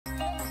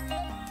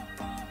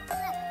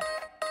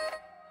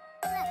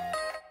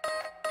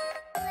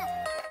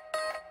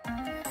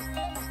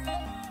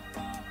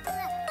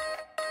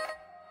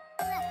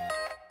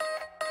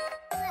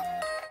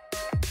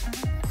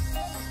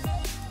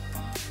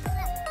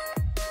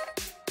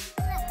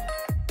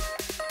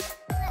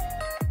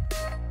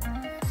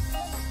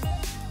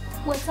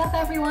What's up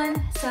everyone?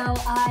 So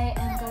I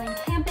am going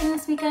camping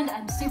this weekend.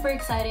 I'm super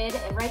excited.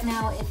 Right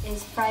now it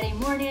is Friday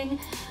morning.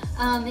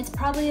 It's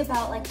probably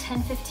about like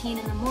 10:15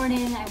 in the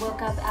morning. I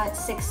woke up at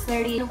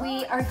 6:30.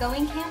 We are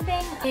going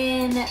camping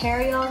in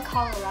Carriol,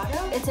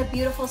 Colorado. It's a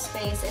beautiful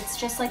space. It's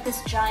just like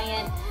this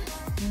giant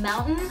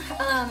mountain,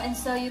 and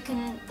so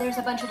there's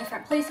a bunch of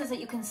different places that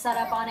you can set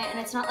up on it, and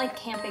it's not like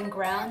camping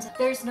grounds.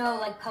 There's no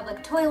like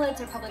public toilets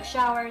or public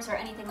showers or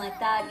anything like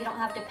that. You don't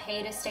have to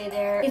pay to stay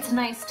there. It's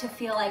nice to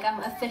feel like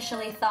I'm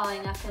officially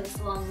thawing after this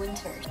long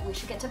winter. We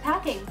should get to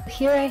packing.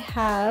 Here I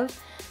have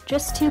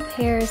just 2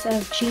 pairs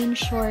of jean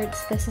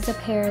shorts. This is a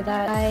pair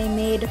that I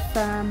made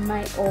from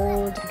my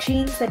old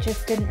jeans that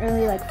just didn't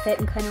really like fit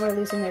and kind of were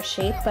losing their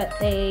shape, but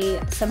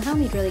they somehow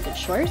made really good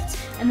shorts.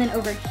 And then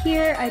over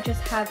here I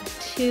just have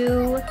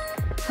 2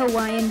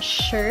 Hawaiian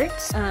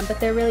shirts, but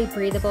they're really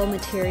breathable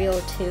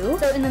material too.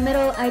 So in the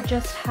middle I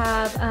just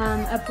have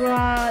a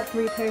bra,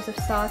 3 pairs of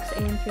socks,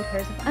 and 3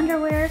 pairs of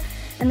underwear.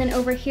 And then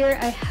over here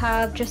I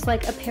have just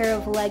like a pair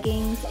of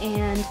leggings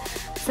and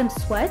some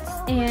sweats,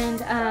 and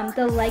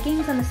the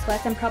leggings and the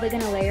sweats I'm probably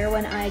gonna layer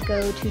when I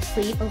go to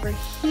sleep. Over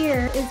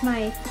here is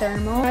my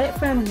thermal. I got it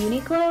from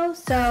Uniqlo,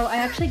 so I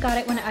actually got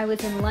it when I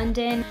was in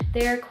London.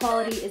 Their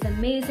quality is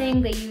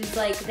amazing. They use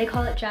they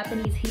call it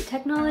Japanese heat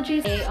technology.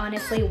 They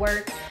honestly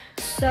work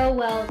so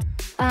well.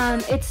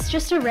 It's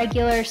just a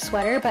regular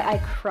sweater, but I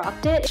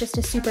cropped it. It's just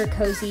a super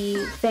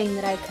cozy thing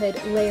that I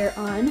could layer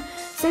on.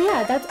 So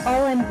yeah, that's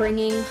all I'm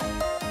bringing.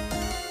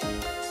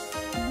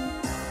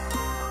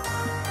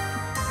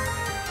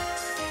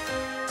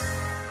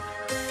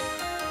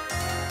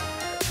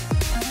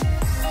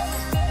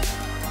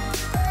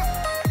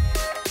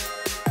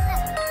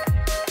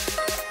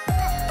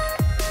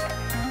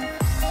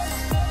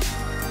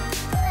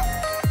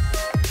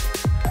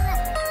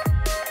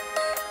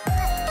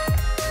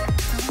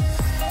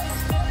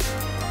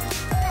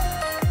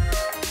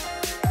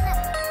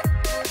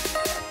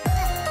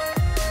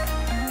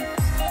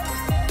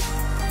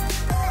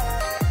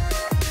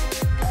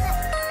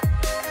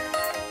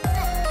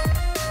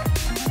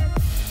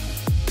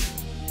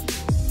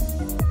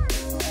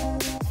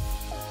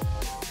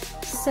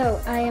 So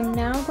I am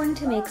now going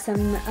to make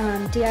some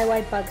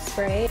DIY bug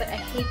spray, but I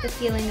hate the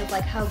feeling of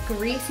like how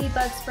greasy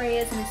bug spray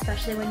is, and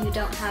especially when you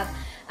don't have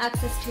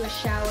access to a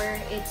shower.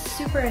 It's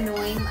super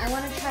annoying. I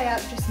want to try out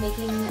just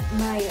making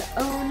my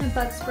own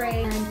bug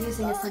spray and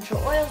using essential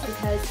oils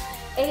because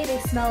A, they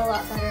smell a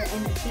lot better,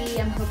 and B,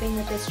 I'm hoping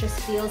that this just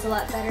feels a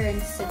lot better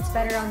and sits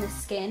better on the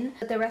skin.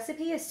 But the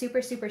recipe is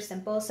super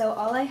simple, so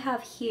all I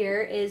have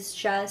here is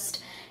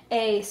just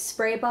a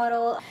spray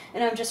bottle,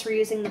 and I'm just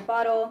reusing the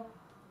bottle.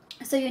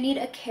 So you need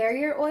a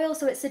carrier oil,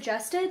 so it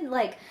suggested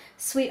like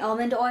sweet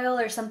almond oil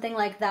or something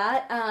like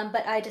that,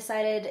 but I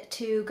decided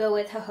to go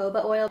with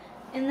jojoba oil.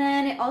 And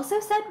then it also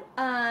said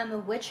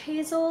witch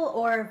hazel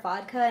or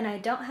vodka, and I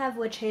don't have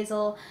witch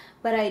hazel,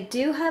 but I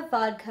do have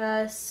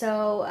vodka,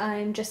 so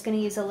I'm just going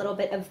to use a little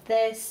bit of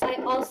this. I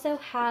also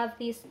have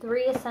these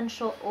 3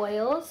 essential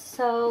oils.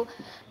 So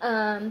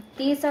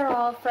these are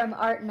all from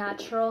Art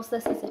Naturals.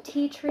 This is a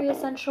tea tree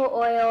essential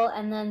oil,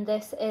 and then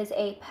this is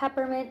a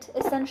peppermint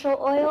essential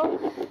oil,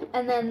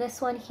 and then this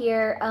one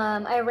here,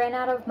 I ran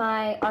out of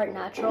my Art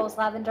Naturals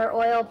lavender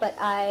oil, but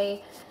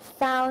I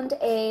found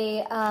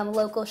a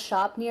local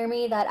shop near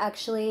me that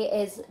actually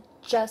is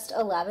just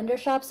a lavender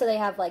shop, so they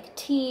have like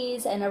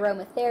teas and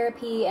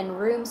aromatherapy and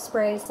room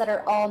sprays that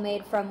are all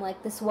made from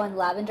like this one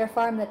lavender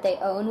farm that they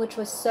own, which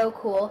was so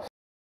cool.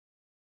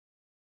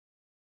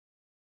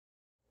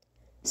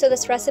 So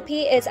this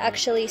recipe is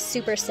actually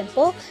super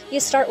simple. You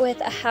start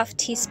with a ½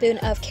 teaspoon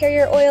of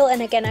carrier oil,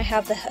 and again I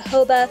have the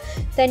jojoba.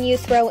 Then you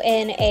throw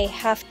in a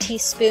 ½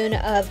 teaspoon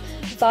of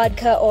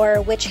vodka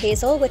or witch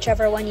hazel,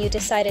 whichever one you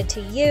decided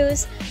to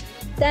use.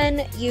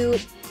 Then you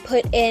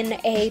put in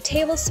a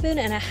tablespoon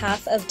and a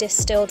half of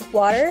distilled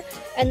water,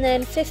 and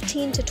then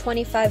 15 to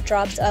 25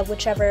 drops of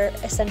whichever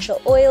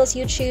essential oils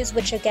you choose,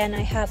 which again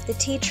I have the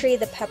tea tree,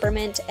 the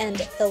peppermint, and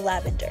the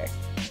lavender.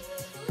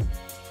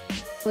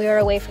 We were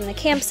away from the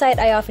campsite.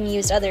 I often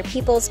used other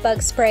people's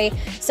bug spray,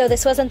 so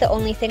this wasn't the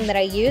only thing that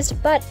I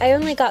used, but I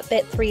only got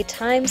bit 3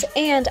 times,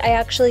 and I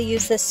actually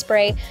used this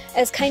spray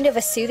as kind of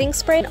a soothing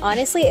spray, and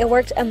honestly it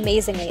worked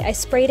amazingly. I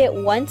sprayed it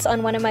once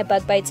on one of my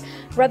bug bites,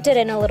 rubbed it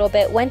in a little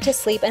bit, went to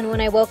sleep, and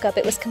when I wook up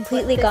it was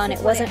completely gone.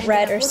 It wasn't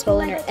red or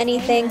swollen or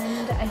anything.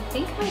 And I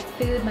think my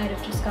food might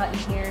have just gotten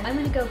here. I'm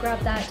gonna go grab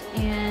that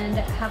and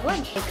have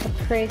lunch. A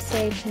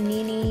caprese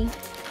panini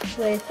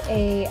with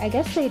I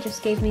guess they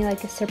just gave me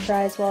like a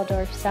surprise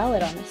Waldorf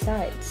salad on the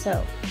side,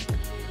 so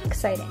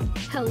exciting.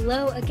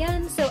 Hello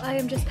again. So I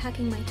am just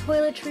packing my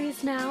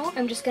toiletries now.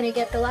 I'm just gonna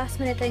get the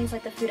last minute things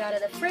like the food out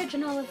of the fridge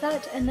and all of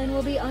that, and then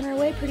we'll be on our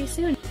way pretty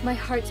soon. My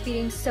heart's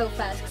beating so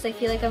fast because I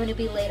feel like I'm gonna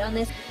be late on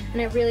this,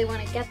 and I really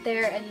want to get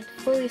there and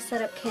fully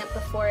set up camp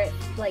before it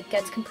like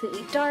gets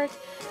completely dark.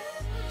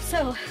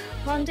 So,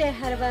 long day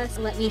ahead of us.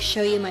 Let me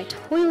show you my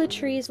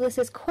toiletries. This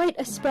is quite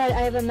a spread.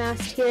 I have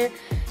amassed here.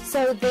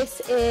 So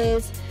this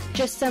is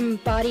just some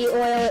body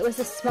oil. It was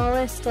the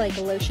smallest like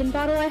lotion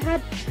bottle I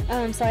had.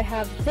 So I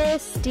have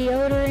this,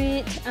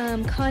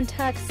 deodorant,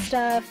 contact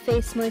stuff,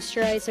 face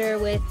moisturizer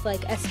with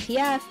like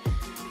SPF,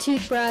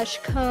 toothbrush,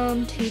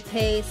 comb,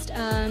 toothpaste.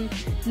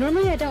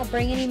 Normally I don't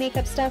bring any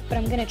makeup stuff, but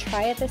I'm gonna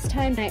try it this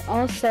time. I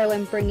also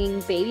am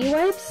bringing baby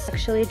wipes.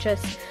 Actually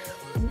just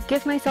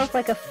give myself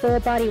like a full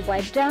body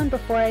wipe down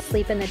before I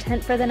sleep in the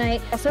tent for the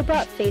night. Also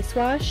brought face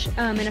wash,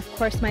 and of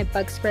course my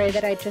bug spray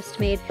that I just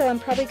made. So I'm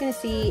probably gonna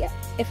see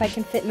if I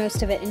can fit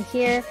most of it in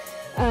here,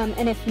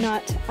 and if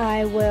not,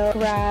 I will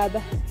grab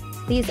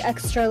these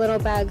extra little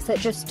bags that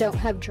just don't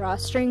have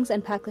drawstrings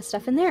and pack the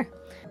stuff in there.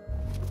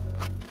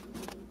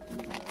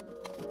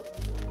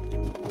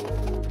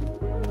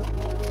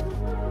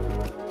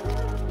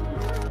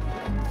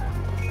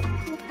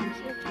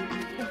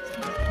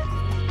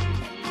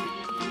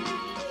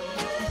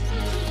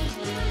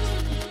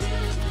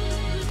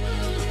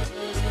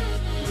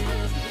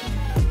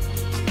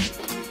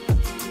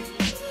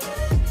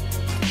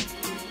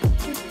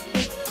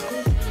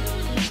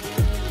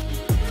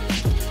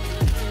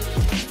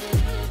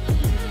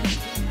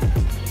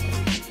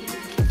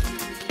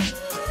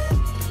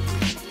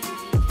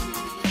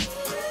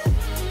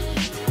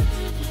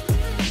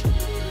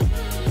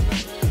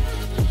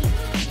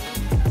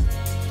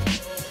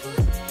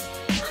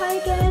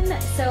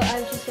 So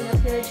I've just been up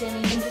here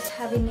jamming and just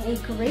having a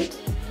great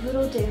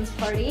little dance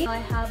party. I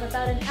have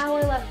about an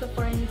hour left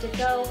before I need to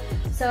go,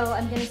 so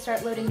I'm going to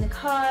start loading the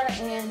car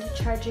and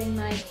charging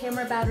my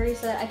camera battery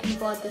so that I can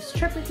vlog this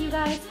trip with you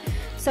guys.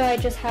 So I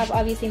just have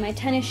obviously my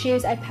tennis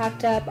shoes. I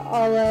packed up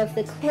all of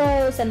the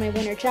clothes and my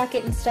winter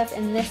jacket and stuff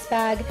in this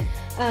bag.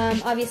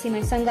 Obviously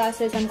my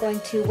sunglasses I'm going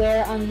to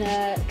wear on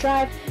the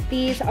drive.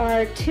 These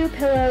are 2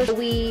 pillows.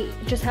 We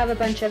just have a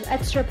bunch of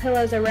extra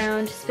pillows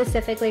around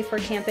specifically for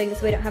camping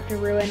so we don't have to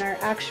ruin our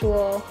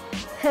actual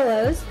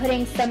pillows.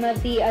 Putting some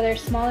of the other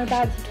smaller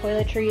bags of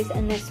toiletries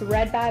in this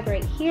red bag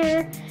right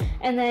here.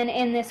 And then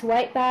in this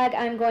white bag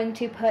I'm going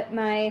to put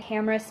my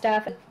camera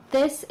stuff.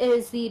 This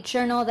is the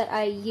journal that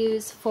I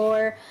use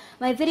for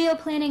my video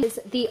planning. Is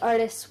The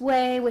Artist's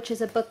Way, which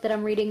is a book that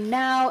I'm reading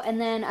now.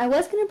 And then I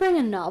was going to bring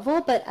a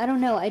novel, but I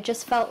don't know. I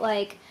just felt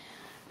like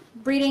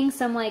reading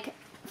some like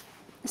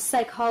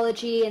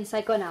psychology and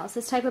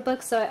psychoanalysis type of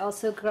books. So I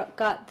also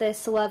got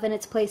this Love and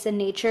Its Place in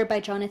Nature by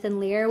Jonathan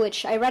Lear,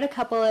 which I read a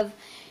couple of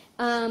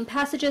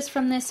passages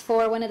from this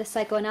for one of the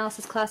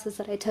psychoanalysis classes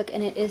that I took,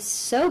 and it is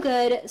so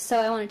good, so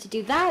I wanted to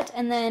do that.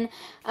 And then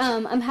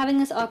I'm having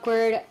this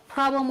awkward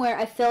problem where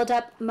I filled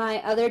up my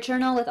other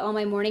journal with all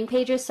my morning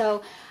pages,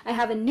 so I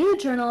have a new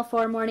journal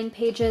for morning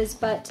pages,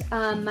 but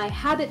my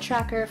habit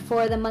tracker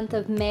for the month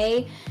of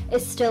May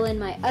is still in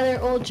my other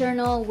old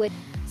journal,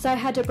 so I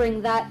had to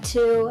bring that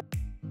too.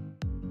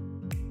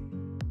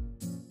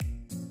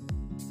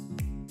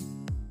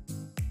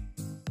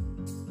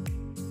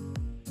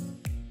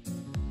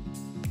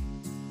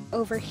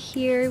 Over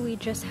here we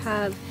just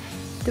have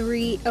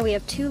we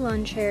have 2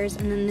 lawn chairs,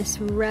 and then this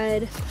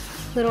red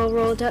little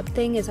rolled up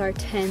thing is our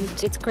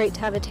tent. It's great to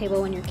have a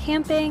table when you're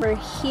camping. Over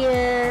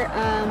here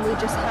we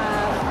just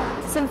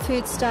have some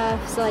food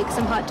stuff, so like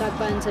some hot dog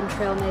buns and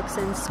trail mix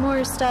and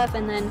s'mores stuff,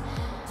 and then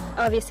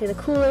obviously the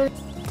cooler.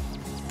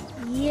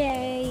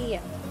 Yay!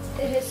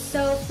 It is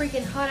so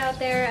freaking hot out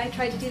there. I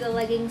tried to do the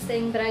leggings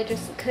thing, but I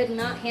just could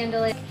not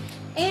handle it.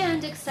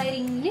 And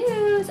exciting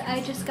news,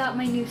 I just got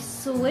my new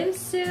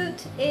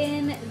swimsuit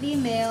in the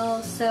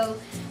mail. So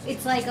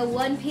it's like a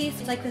one piece,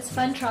 it's like this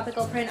fun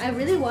tropical print. I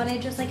really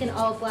wanted just like an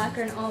all black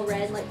or an all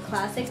red like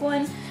classic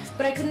one,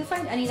 but I couldn't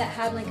find any that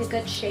had like a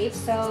good shape.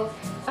 So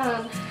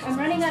I'm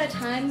running out of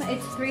time.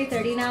 It's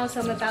 3:30 now,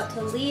 so I'm about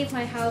to leave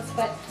my house,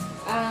 but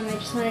I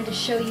just wanted to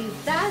show you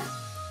that.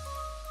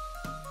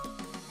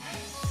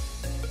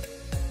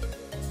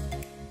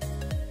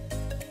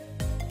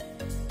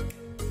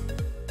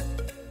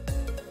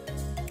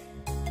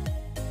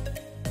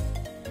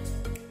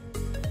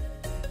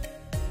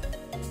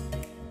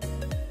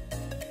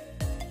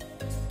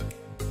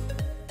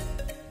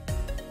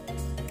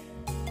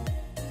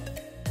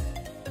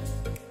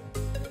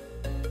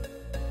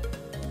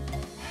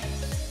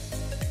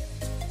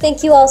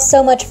 Thank you all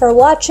so much for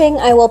watching.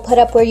 I will put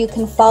up where you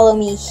can follow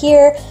me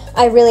here.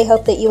 I really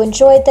hope that you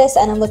enjoyed this,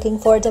 and I'm looking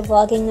forward to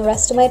vlogging the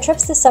rest of my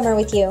trips this summer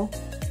with you.